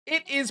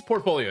It is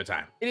portfolio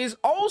time. It is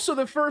also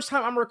the first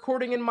time I'm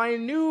recording in my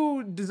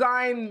new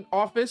design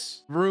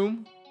office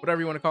room,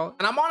 whatever you want to call it.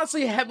 And I'm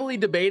honestly heavily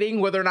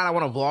debating whether or not I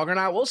want to vlog or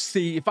not. We'll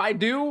see. If I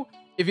do,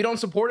 if you don't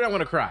support it, I'm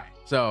going to cry.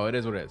 So it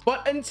is what it is.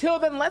 But until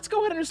then, let's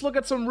go ahead and just look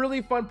at some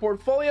really fun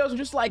portfolios and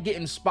just like get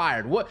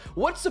inspired.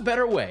 What's a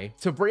better way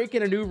to break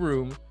in a new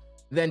room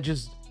than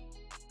just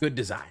good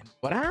design?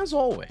 But as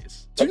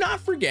always, do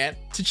not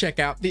forget to check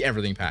out the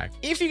everything pack.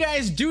 If you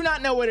guys do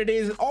not know what it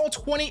is, all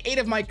 28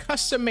 of my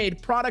custom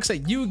made products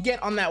that you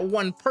get on that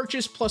one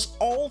purchase, plus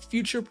all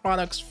future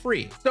products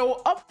free.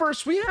 So up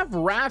first, we have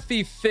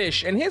Rafi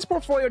Fish, and his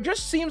portfolio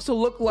just seems to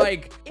look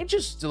like, it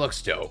just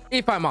looks dope,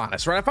 if I'm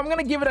honest, right? If I'm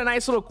gonna give it a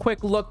nice little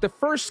quick look, the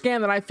first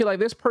scan that I feel like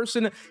this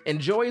person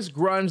enjoys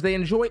grunge, they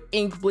enjoy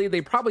ink bleed,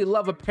 they probably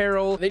love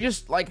apparel, they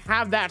just like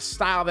have that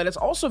style that it's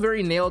also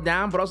very nailed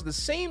down, but also at the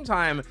same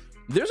time,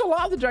 there's a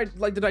lot to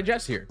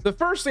digest here. The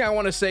first thing I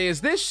want to say is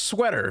this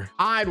sweater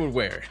I would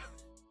wear.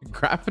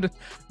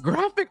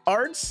 Graphic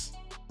arts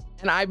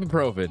and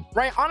ibuprofen,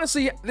 right?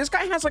 Honestly, this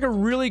guy has like a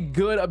really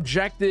good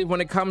objective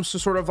when it comes to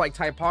sort of like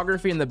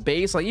typography in the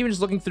base. Like even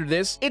just looking through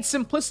this, it's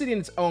simplicity in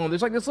its own.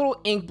 There's like this little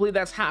ink bleed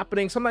that's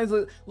happening. Sometimes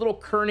little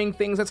kerning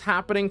things that's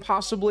happening,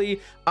 possibly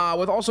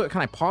with also,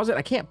 can I pause it?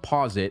 I can't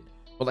pause it.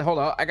 Well, like, hold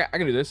on, I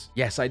can do this.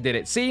 Yes, I did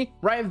it. See,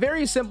 right?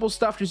 Very simple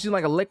stuff, just using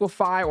like a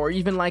liquify or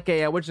even like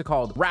a, what's it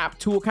called? Wrap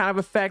tool kind of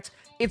effect.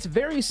 It's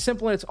very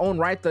simple in its own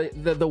right.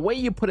 The way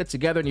you put it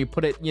together and you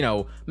put it, you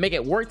know, make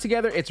it work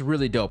together, it's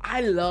really dope. I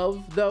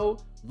love, though,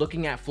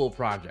 looking at full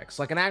projects,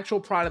 like an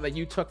actual product that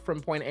you took from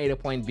point A to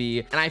point B.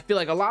 And I feel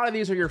like a lot of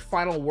these are your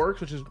final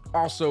works, which is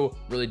also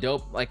really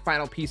dope, like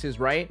final pieces,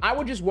 right? I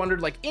would just wonder,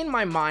 like in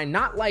my mind,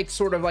 not like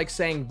sort of like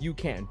saying you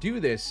can't do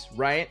this,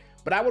 right?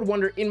 But I would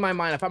wonder in my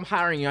mind, if I'm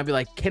hiring you, I'd be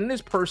like, can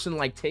this person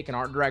like take an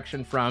art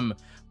direction from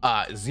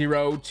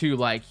zero to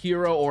like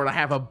hero, or to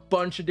have a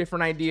bunch of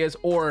different ideas,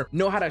 or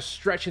know how to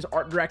stretch his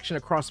art direction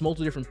across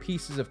multiple different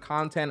pieces of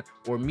content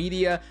or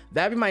media?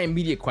 That'd be my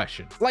immediate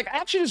question. Like I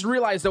actually just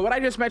realized that what I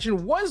just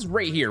mentioned was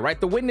right here,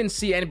 right? The Wind and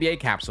Sea NBA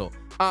capsule.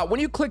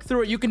 When you click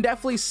through it, you can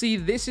definitely see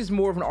this is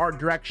more of an art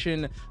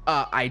direction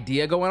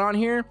idea going on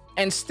here.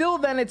 And still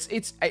then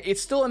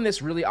it's still in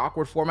this really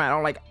awkward format.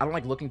 I don't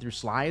like looking through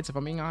slides, if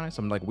I'm being honest.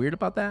 I'm like weird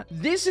about that.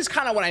 This is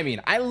kind of what I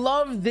mean. I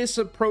love this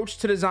approach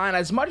to design.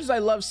 As much as I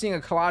love seeing a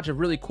collage of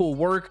really cool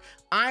work,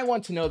 I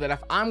want to know that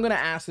if I'm gonna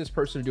ask this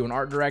person to do an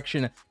art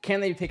direction,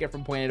 can they take it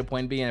from point A to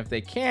point B? And if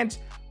they can't,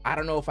 I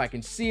don't know if I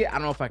can see it. I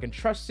don't know if I can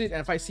trust it.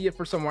 And if I see it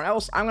for somewhere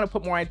else, I'm gonna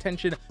put my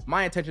attention,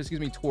 excuse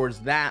me,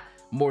 towards that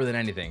more than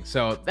anything.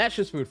 So that's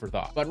just food for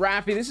thought. But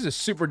Rafi, this is a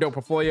super dope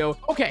portfolio.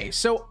 Okay,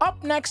 so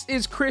up next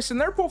is Chris,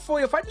 and their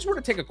portfolio, if I just were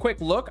to take a quick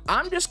look,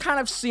 I'm just kind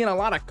of seeing a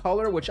lot of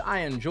color, which I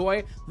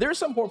enjoy. There's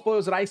some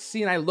portfolios that I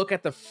see and I look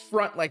at the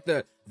front, like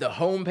the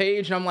home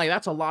page, and I'm like,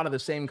 that's a lot of the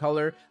same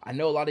color. I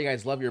know a lot of you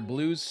guys love your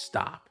blues.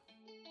 Stop.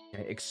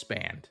 Okay,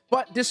 expand.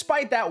 But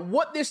despite that,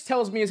 what this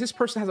tells me is this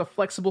person has a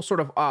flexible sort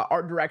of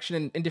art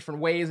direction in different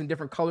ways and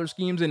different color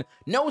schemes, and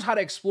knows how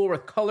to explore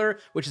with color,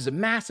 which is a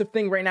massive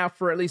thing right now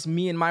for at least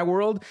me in my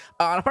world. If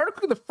I were to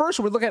click the first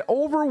one, we look at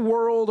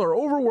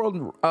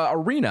Overworld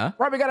Arena.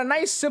 Right, we got a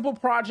nice simple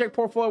project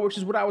portfolio, which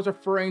is what I was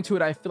referring to.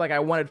 It I feel like I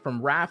wanted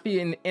from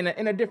Rafi in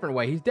a different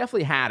way. He's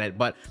definitely had it,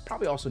 but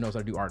probably also knows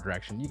how to do art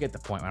direction. You get the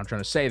point what I'm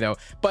trying to say though.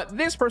 But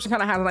this person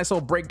kind of has a nice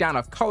little breakdown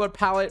of color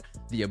palette,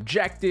 the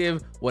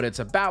objective, what it's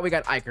about. We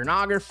got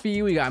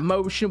iconography, we got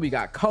motion, we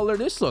got color.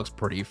 This looks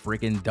pretty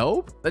freaking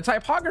dope. The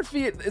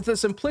typography, it's the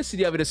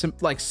simplicity of it is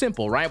like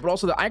simple, right? But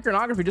also the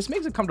iconography just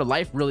makes it come to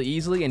life really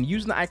easily, and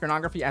using the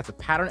iconography as a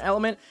pattern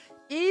element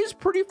is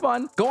pretty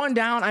fun. Going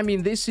down, I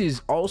mean, this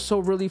is also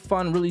really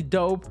fun, really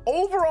dope.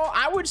 Overall,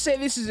 I would say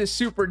this is a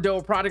super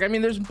dope product. I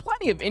mean, there's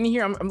plenty of in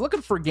here. I'm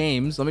looking for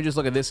games. Let me just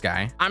look at this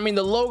guy. I mean,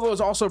 the logo is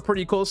also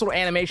pretty cool. This little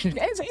animation,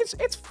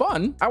 it's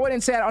fun. I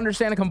wouldn't say I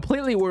understand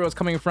completely where it was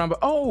coming from, but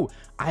oh,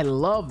 I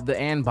love the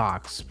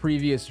Anbox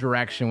previous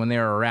direction when they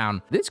were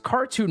around. This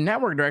Cartoon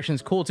Network direction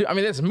is cool too. I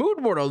mean, this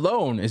mood board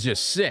alone is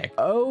just sick.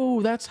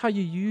 Oh, that's how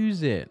you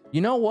use it.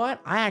 You know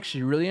what? I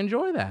actually really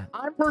enjoy that.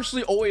 I'm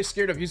personally always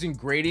scared of using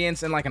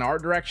gradients in like an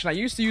art direction. I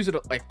used to use it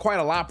like quite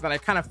a lot, but then I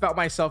kind of felt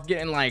myself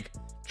getting like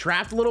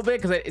trapped a little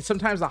bit because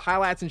sometimes the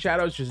highlights and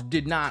shadows just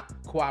did not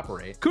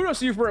cooperate. Kudos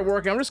to you for it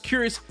working. I'm just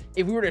curious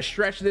if we were to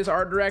stretch this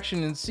art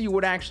direction and see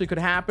what actually could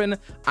happen.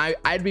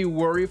 I'd be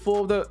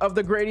worryful of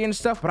the gradient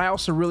stuff, but I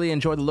also really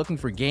enjoy the looking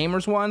for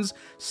gamers ones.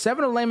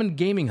 7-Eleven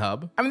Gaming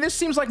Hub. I mean, this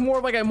seems like more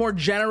of like a more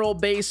general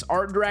base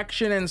art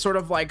direction and sort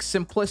of like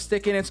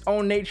simplistic in its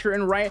own nature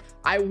and right.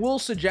 I will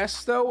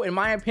suggest though, in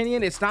my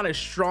opinion, it's not as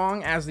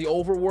strong as the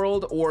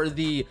Overworld or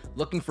the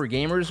Looking for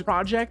Gamers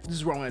project. This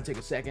is where I'm gonna take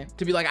a second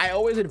to be like, I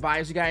always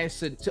advise you guys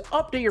to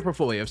update your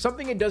portfolio. If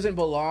something it doesn't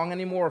belong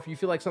anymore, if you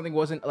feel like something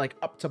wasn't like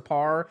up to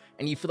par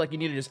and you feel like you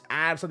need to just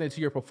add something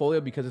to your portfolio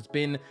because it's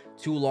been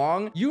too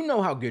long, you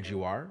know how good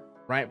you are,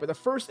 right? But the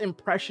first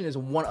impression is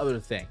one other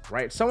thing,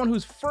 right? Someone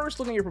who's first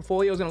looking at your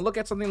portfolio is going to look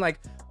at something like,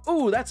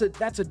 ooh, that's a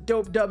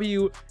dope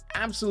W,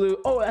 absolute,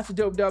 oh, that's a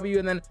dope W,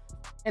 and then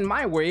in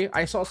my way,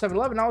 I saw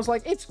 7-Eleven. I was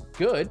like, it's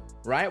good,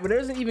 right? But it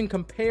doesn't even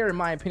compare, in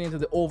my opinion, to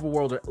the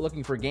overworld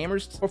looking for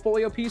gamers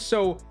portfolio piece.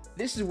 So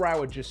this is where I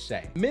would just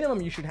say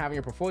minimum you should have in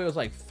your portfolio is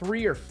like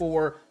 3 or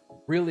 4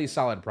 really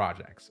solid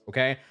projects.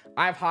 Okay,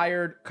 I've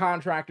hired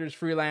contractors,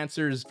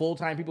 freelancers,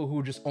 full-time people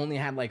who just only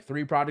had like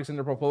 3 projects in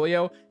their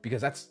portfolio,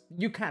 because that's,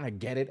 you kind of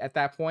get it at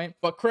that point.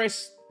 But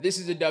Chris, this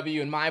is a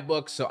W in my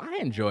book, so I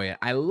enjoy it.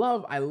 I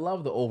love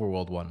the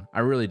overworld one.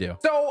 I really do.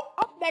 So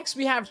up next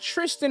we have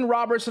Tristan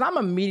Roberts, and I'm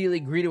immediately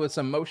greeted with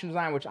some motion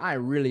design, which I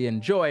really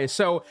enjoy.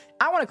 So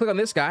I want to click on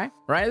this guy,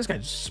 right? This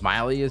guy's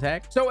smiley as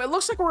heck. So it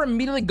looks like we're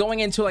immediately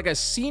going into like a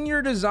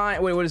senior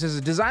design. Wait, what is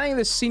this? Designing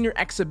the senior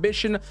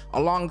exhibition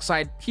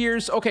alongside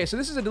peers. Okay, so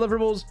this is a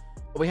deliverables.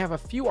 We have a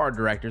few art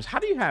directors. How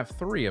do you have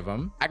 3 of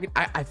them?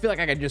 I feel like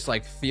I could just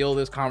like feel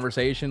this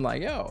conversation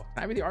like, yo,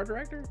 can I be the art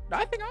director? No,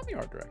 I think I'm the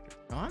art director.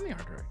 No, I'm the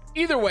art director.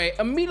 Either way,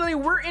 immediately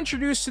we're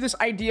introduced to this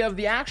idea of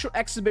the actual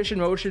exhibition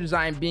motion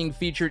design being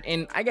featured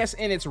in, I guess,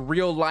 in its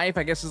real life.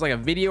 I guess it's like a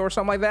video or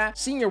something like that.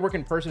 Seeing your work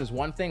in person is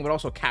one thing, but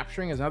also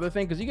capturing is another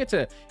thing, because you get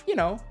to, you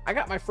know, I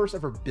got my first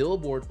ever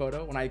billboard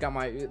photo when I got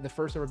the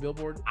first ever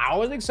billboard. I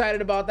was excited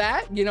about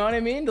that. You know what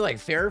I mean? To like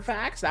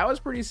Fairfax, that was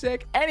pretty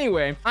sick.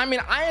 Anyway, I mean,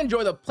 I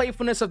enjoy the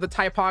playfulness of the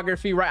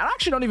typography, right? I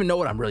actually don't even know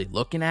what I'm really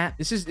looking at.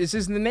 This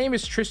is the name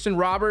is Tristan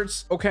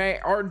Roberts. Okay,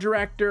 art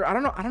director. I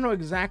don't know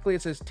exactly.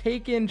 It says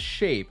taken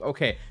shape.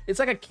 Okay, it's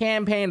like a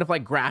campaign of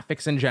like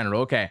graphics in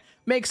general. Okay,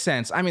 makes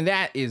sense. I mean,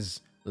 that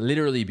is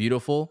literally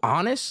beautiful.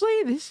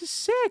 Honestly, this is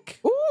sick.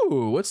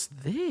 Ooh, what's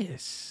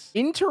this?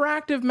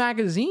 Interactive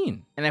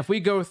magazine. And if we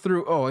go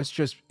through, oh, it's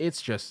just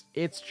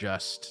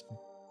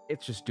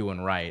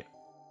doing right.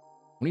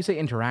 When you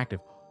say interactive,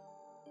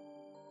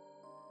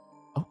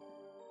 oh,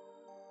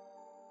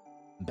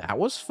 that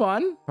was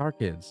fun. Our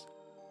kids.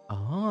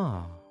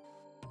 Ah.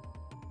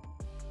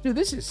 Dude,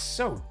 this is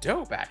so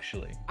dope,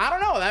 actually. I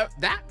don't know,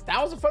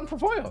 that was a fun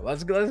portfolio.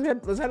 Let's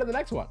head to the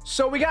next one.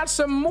 So we got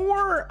some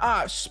more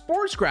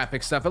sports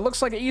graphic stuff. It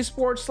looks like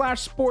esports /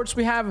 sports.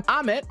 We have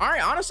Amit. All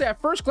right, honestly, at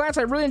first glance,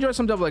 I really enjoyed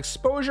some double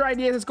exposure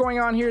ideas that's going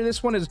on here.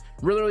 This one is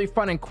really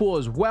fun and cool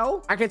as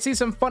well. I could see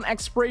some fun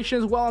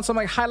exploration as well, and some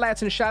like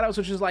highlights and shadows,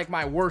 which is like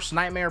my worst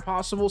nightmare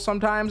possible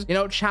sometimes. You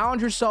know,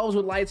 challenge yourselves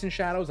with lights and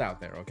shadows out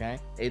there, okay?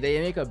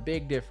 They make a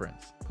big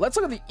difference. Let's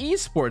look at the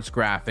esports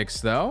graphics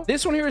though.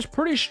 This one here is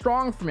pretty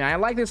strong for me. I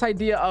like this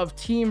idea of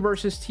team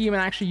versus team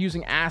and actually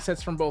using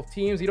assets from both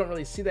teams. You don't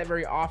really see that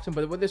very often,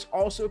 but what this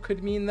also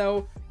could mean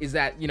though is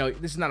that, you know,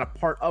 this is not a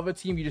part of a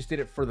team. You just did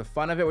it for the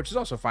fun of it, which is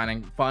also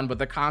fun, but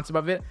the concept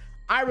of it,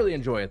 I really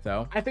enjoy it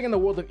though. I think in the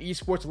world of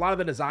esports, a lot of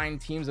the design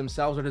teams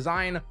themselves or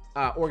design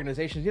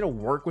organizations, you know,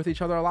 work with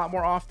each other a lot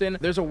more often.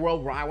 There's a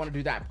world where I want to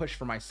do that push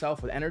for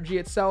myself with energy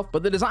itself,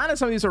 but the design of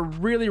some of these are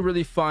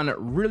really fun,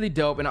 really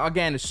dope, and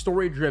again,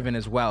 story driven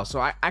as well. So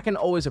I can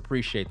always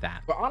appreciate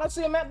that. But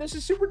honestly, Matt, this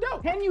is super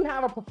dope. Can you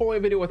have a portfolio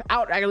video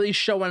without at least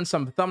showing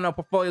some thumbnail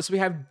portfolios? So we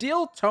have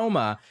Dil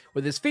Toma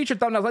with his featured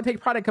thumbnails. I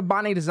take pride in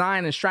combining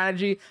design and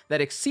strategy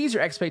that exceeds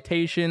your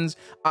expectations.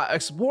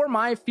 Explore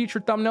my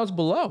featured thumbnails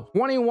below.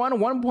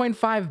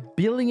 1.5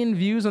 billion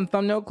views on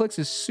thumbnail clicks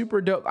is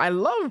super dope. I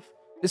love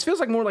this. Feels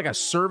like more like a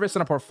service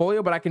than a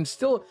portfolio, but I can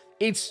still,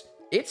 it's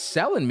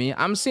selling me.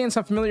 I'm seeing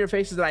some familiar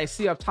faces that I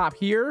see up top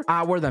here,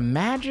 where the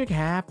magic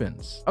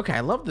happens. Okay,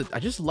 I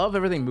just love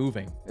everything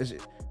moving.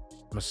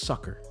 I'm a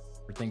sucker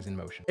for things in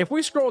motion. If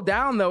we scroll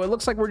down though, it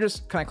looks like we're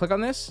just, can I click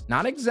on this?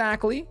 Not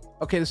exactly.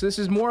 Okay, so this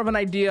is more of an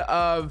idea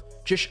of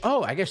just,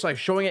 oh, I guess like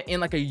showing it in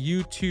like a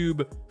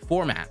YouTube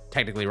format,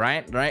 technically,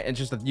 right? It's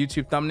just a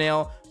YouTube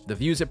thumbnail, the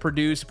views it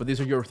produced, but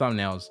these are your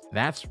thumbnails.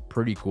 That's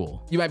pretty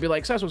cool. You might be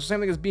like, Seso, it's the same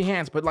thing as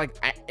Behance, but like,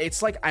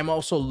 it's like I'm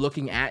also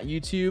looking at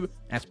YouTube.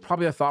 That's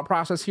probably the thought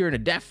process here, and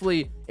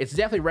it's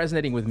definitely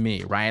resonating with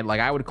me, right? Like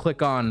I would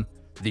click on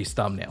these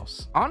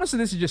thumbnails. Honestly,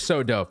 this is just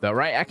so dope though,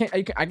 right?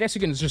 I guess you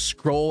can just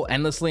scroll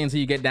endlessly until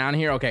you get down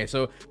here. Okay,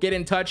 so get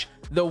in touch.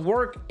 The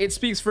work, it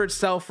speaks for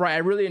itself, right? I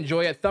really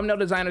enjoy it. Thumbnail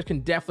designers can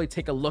definitely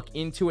take a look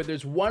into it.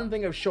 There's one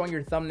thing of showing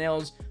your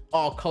thumbnails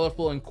all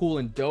colorful and cool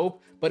and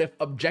dope, but if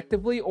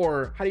objectively,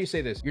 or how do you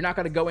say this, you're not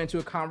going to go into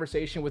a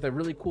conversation with a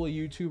really cool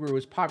YouTuber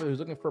who's popular, who's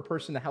looking for a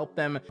person to help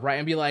them, right,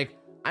 and be like,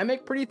 I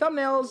make pretty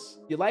thumbnails.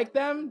 You like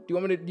them? Do you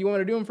want me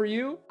to do them for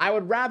you? I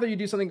would rather you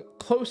do something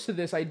close to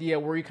this idea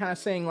where you're kind of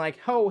saying like,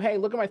 oh, hey,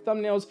 look at my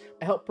thumbnails.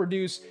 I help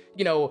produce,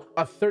 you know,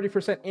 a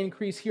 30%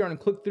 increase here on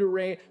click-through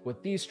rate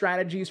with these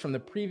strategies from the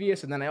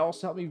previous. And then I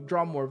also help me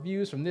draw more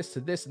views from this to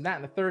this and that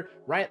and the third,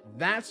 right?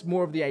 That's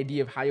more of the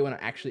idea of how you want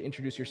to actually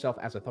introduce yourself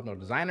as a thumbnail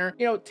designer.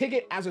 You know, take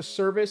it as a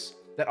service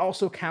that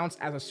also counts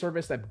as a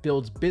service that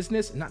builds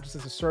business, and not just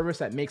as a service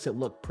that makes it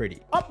look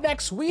pretty. Up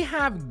next, we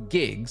have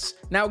Gigs.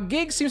 Now,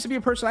 Gigs seems to be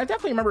a person, I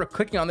definitely remember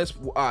clicking on this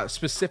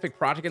specific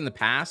project in the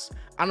past.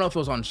 I don't know if it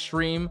was on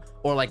stream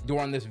or like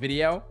during this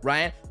video,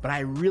 right? But I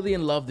really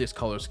love this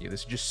color scheme. This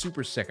is just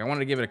super sick. I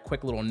wanted to give it a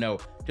quick little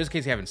note just in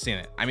case you haven't seen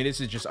it. I mean,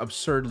 this is just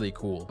absurdly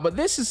cool. But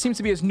this seems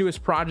to be his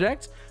newest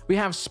project. We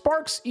have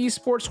Sparks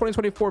Esports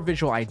 2024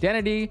 visual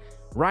identity,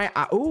 right?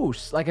 Ooh,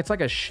 like it's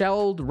like a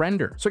shelled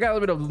render. So we got a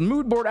little bit of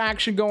mood board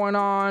action going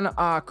on.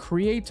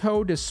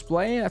 Creato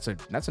display. That's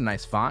a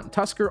nice font.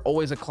 Tusker,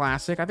 always a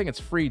classic. I think it's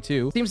free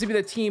too. Seems to be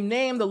the team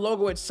name. The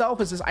logo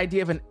itself is this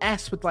idea of an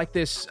S with like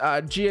this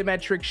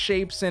geometric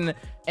shapes and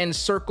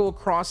circle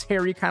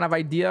cross-hairy kind of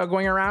idea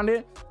going around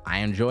it. I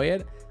enjoy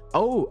it.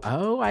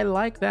 Oh, I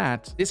like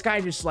that. This guy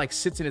just like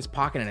sits in his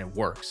pocket and it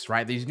works,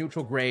 right? These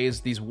neutral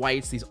grays, these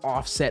whites, these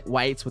offset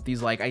whites with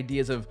these like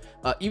ideas of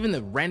even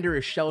the render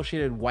is shell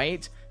shaded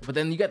white, but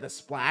then you got the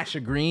splash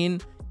of green.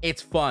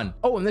 It's fun.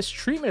 Oh, and this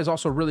treatment is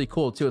also really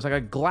cool too. It's like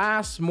a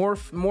glass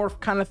morph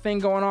kind of thing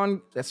going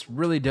on. That's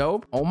really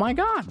dope. Oh my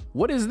God,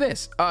 what is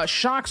this?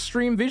 Shock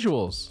stream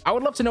visuals. I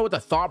would love to know what the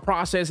thought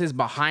process is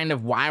behind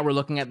of why we're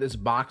looking at this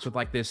box with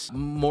like this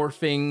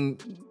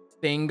morphing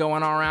thing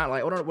going on around,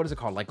 like what is it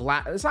called, like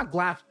glass, it's not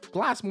glass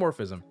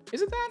morphism,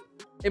 is it that?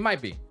 It might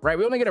be, right?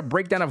 We only get a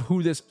breakdown of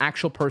who this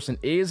actual person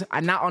is,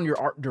 not on your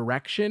art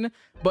direction,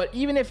 but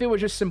even if it was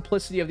just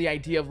simplicity of the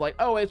idea of like,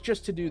 oh, it's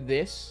just to do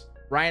this,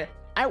 right?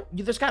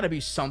 There's got to be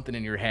something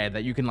in your head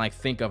that you can like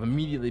think of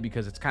immediately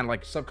because it's kind of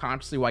like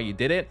subconsciously why you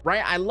did it,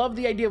 right? I love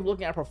the idea of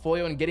looking at a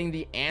portfolio and getting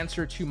the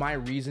answer to my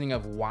reasoning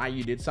of why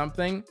you did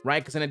something,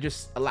 right? Because then it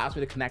just allows me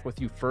to connect with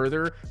you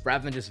further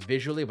rather than just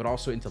visually, but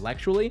also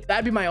intellectually.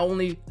 That'd be my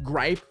only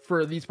gripe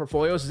for these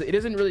portfolios, is it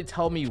doesn't really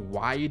tell me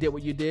why you did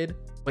what you did,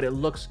 but it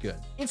looks good.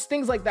 It's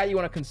things like that you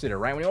want to consider,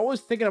 right? When you're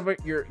always thinking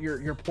about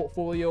your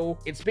portfolio,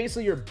 it's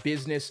basically your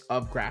business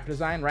of graphic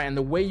design, right? And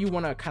the way you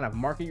want to kind of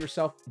market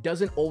yourself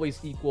doesn't always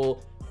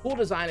equal cool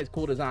design is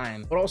cool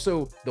design, but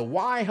also the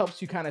why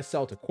helps you kind of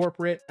sell to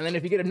corporate. And then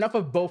if you get enough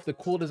of both the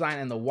cool design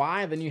and the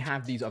why, then you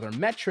have these other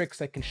metrics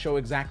that can show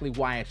exactly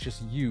why it's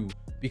just you,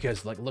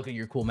 because like, look at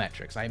your cool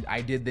metrics.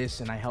 I did this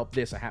and I helped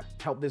this, I have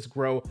helped this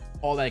grow,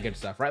 all that good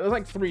stuff, right? There's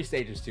like 3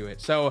 stages to it.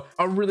 So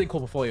a really cool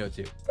portfolio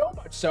too. So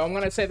much so I'm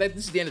gonna say that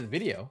this is the end of the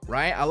video,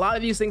 right? A lot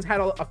of these things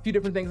had a few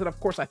different things that of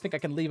course I think I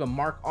can leave a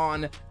mark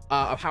on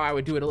of how I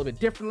would do it a little bit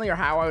differently, or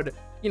how I would,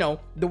 you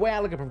know, the way I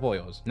look at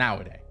portfolios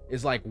nowadays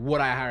is like, would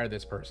I hire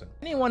this person?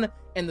 Anyone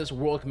in this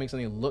world can make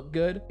something look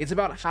good. It's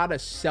about how to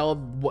sell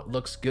what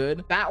looks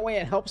good. That way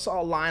it helps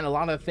align a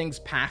lot of things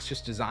past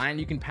just design.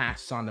 You can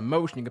pass this on to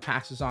motion, you can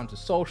pass this on to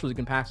socials, you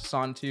can pass this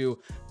on to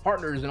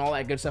partners and all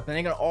that good stuff. And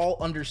they can all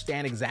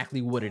understand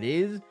exactly what it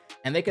is.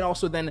 And they can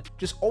also then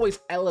just always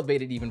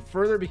elevate it even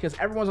further because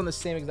everyone's on the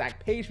same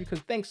exact page, because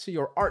thanks to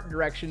your art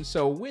direction.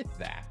 So with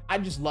that, I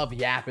just love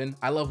yapping.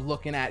 I love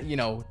looking at, you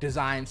know,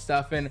 design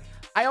stuff. And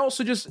I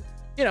also just,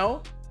 you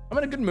know, I'm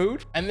in a good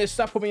mood, and this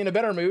stuff put me in a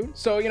better mood.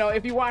 So, you know,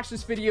 if you watched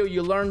this video,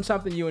 you learned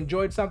something, you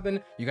enjoyed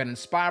something, you got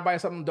inspired by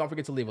something, don't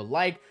forget to leave a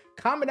like,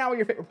 comment down what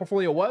your favorite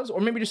portfolio was,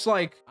 or maybe just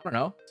like, I don't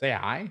know, say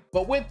hi.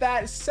 But with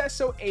that,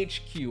 Seso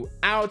HQ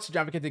out.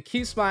 Don't forget to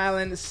keep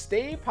smiling,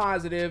 stay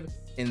positive,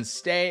 and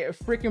stay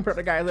freaking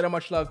productive, guys. Little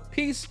much love,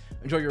 peace,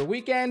 enjoy your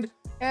weekend,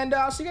 and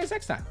I'll see you guys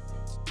next time.